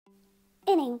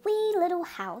In a wee little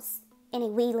house, in a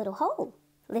wee little hole,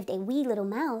 lived a wee little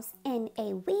mouse and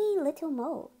a wee little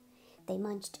mole. They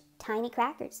munched tiny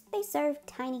crackers, they served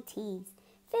tiny teas,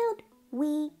 filled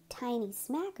wee tiny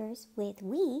smackers with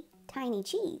wee tiny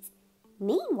cheese.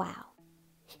 Meanwhile,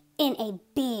 in a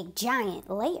big giant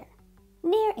lair,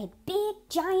 near a big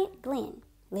giant glen,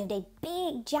 lived a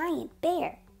big giant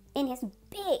bear. In his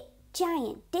big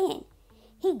giant den,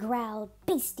 he growled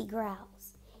beastie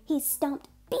growls. He stomped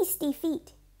beastie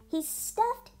feet. He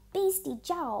stuffed beastie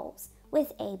jaws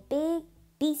with a big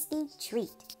beastie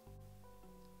treat.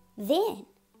 Then,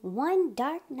 one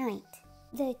dark night,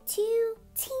 the two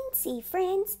teensy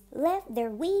friends left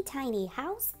their wee tiny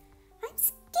house. I'm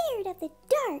scared of the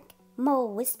dark,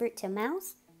 Mole whispered to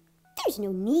Mouse. There's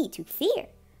no need to fear,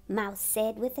 Mouse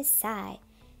said with a sigh.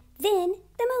 Then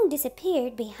the moon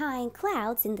disappeared behind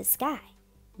clouds in the sky.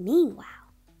 Meanwhile,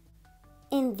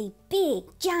 in the big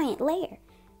giant lair,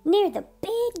 near the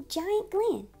big giant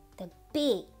glen, the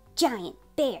big giant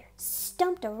bear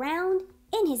stumped around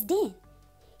in his den.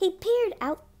 He peered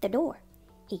out the door.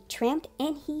 He tramped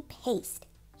and he paced.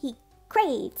 He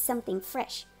craved something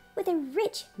fresh with a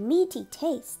rich, meaty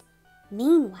taste.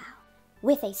 Meanwhile,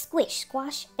 with a squish,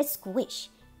 squash, a squish,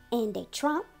 and a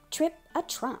tromp, trip, a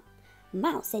tromp,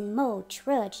 Mouse and Mole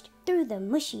trudged through the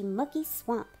mushy, mucky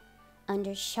swamp,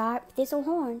 under sharp thistle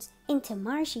horns, into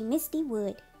marshy, misty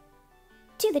wood,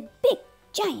 to the big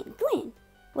giant glen,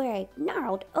 where a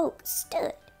gnarled oak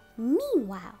stood.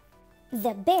 Meanwhile,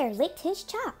 the bear licked his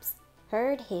chops,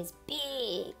 heard his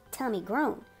big tummy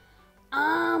groan.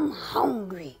 I'm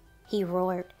hungry, he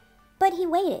roared, but he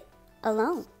waited,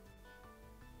 alone.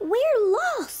 We're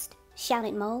lost,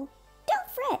 shouted Mole.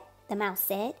 Don't fret, the mouse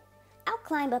said. I'll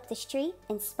climb up this tree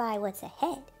and spy what's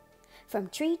ahead. From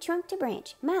tree trunk to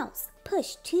branch, Mouse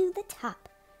pushed to the top.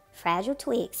 Fragile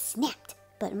twigs snapped,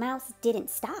 but Mouse didn't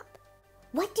stop.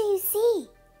 What do you see?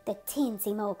 The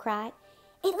teensy mole cried.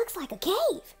 It looks like a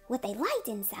cave with a light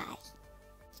inside.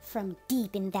 From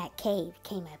deep in that cave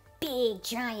came a big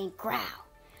giant growl.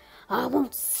 I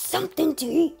want something to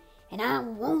eat, and I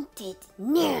want it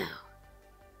now.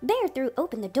 Bear threw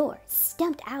open the door,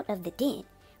 stumped out of the den,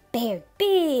 bared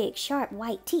big sharp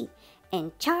white teeth,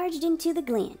 and charged into the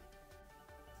glen.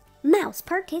 Mouse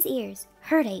perked his ears,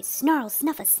 heard a snarl,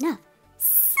 snuff, a snuff.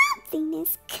 Something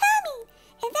is coming,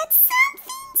 and that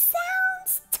something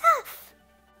sounds tough.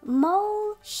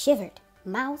 Mole shivered,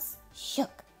 Mouse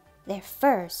shook. Their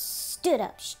fur stood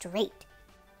up straight.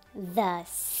 The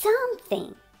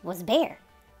something was Bear,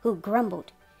 who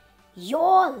grumbled,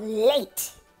 You're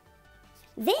late.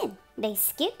 Then they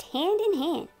skipped hand in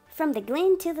hand from the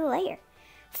glen to the lair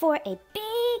for a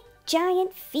big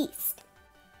giant feast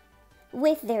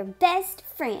with their best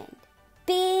friend,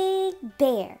 Big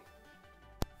Bear.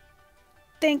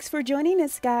 Thanks for joining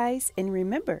us, guys. And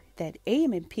remember that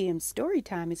AM and PM story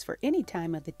time is for any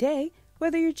time of the day,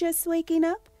 whether you're just waking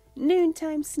up,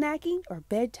 noontime snacking, or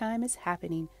bedtime is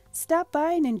happening. Stop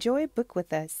by and enjoy a book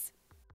with us.